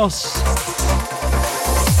Torremolinos.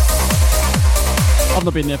 I've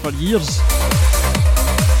not been there for years.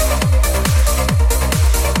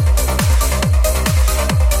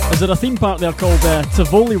 there a theme park there called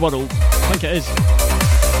Tivoli World? I think it is.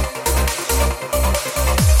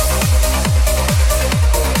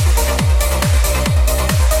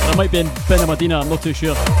 It might be in Benalmadena, I'm not too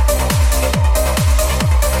sure.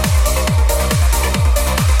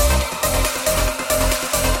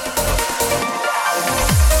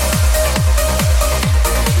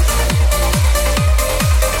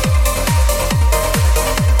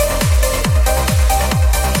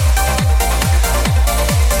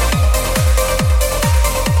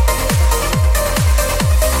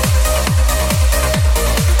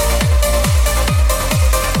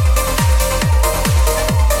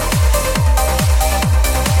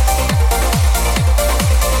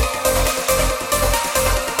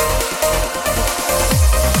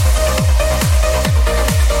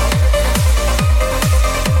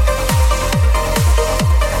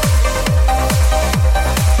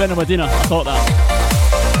 Benalmadena, I thought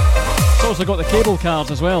that. It's also got the cable cars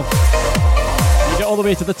as well. You get all the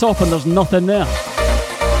way to the top and there's nothing there.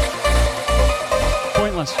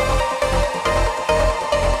 Pointless.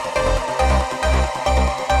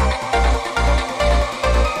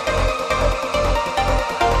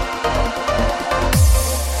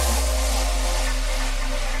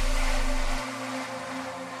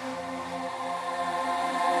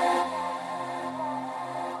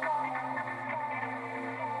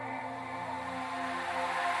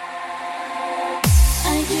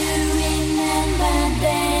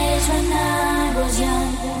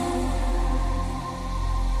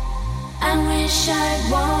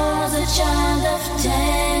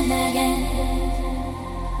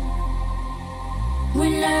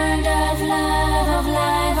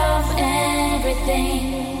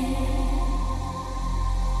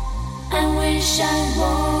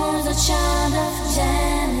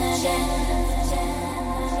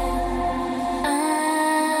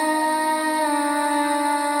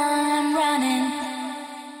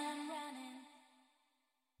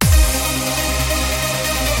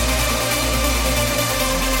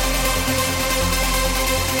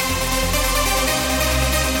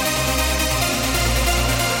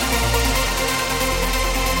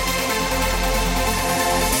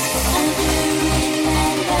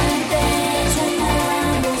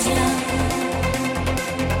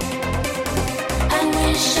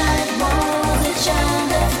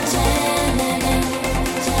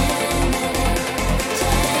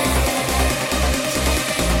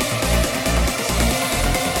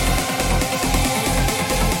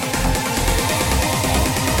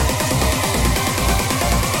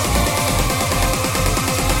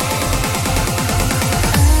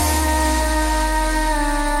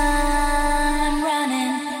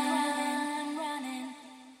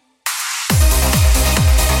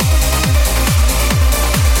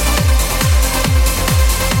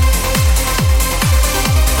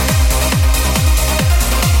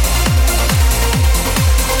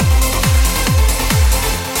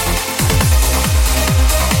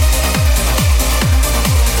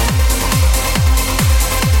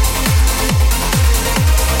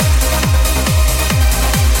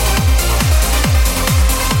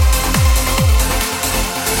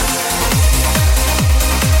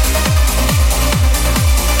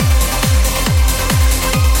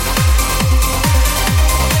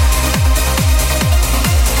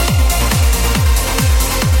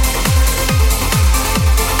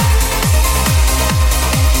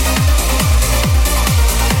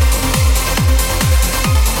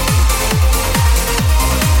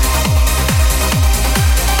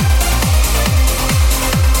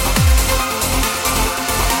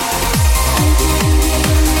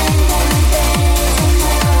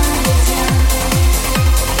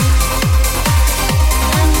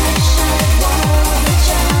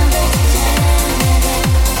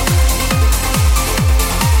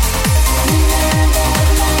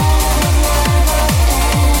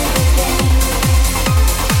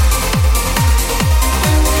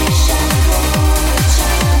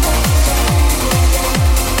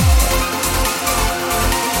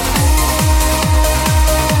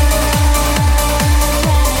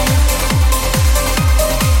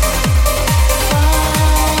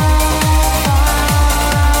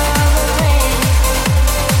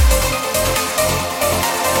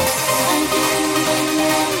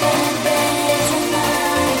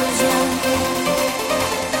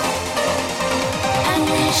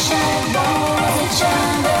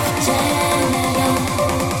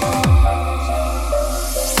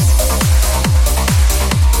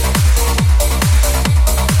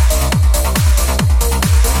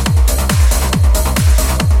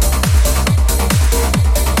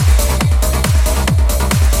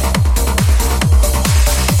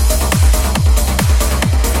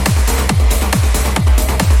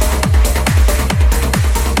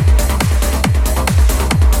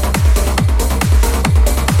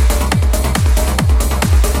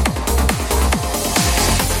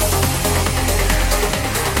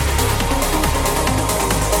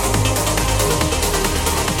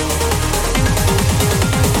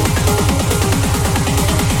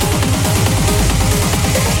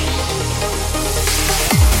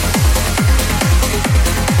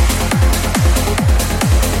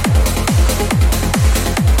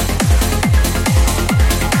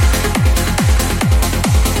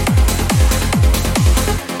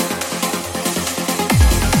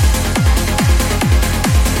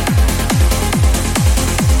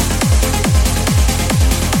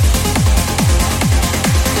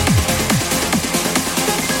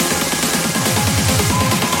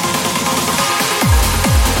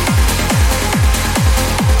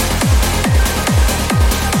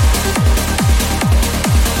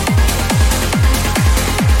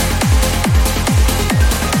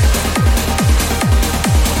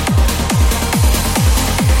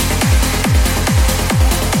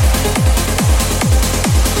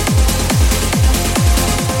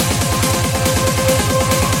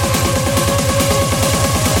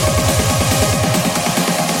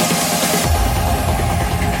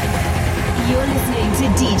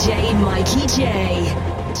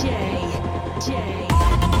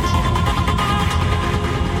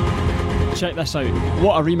 Check this out.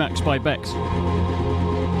 What a remix by Bix.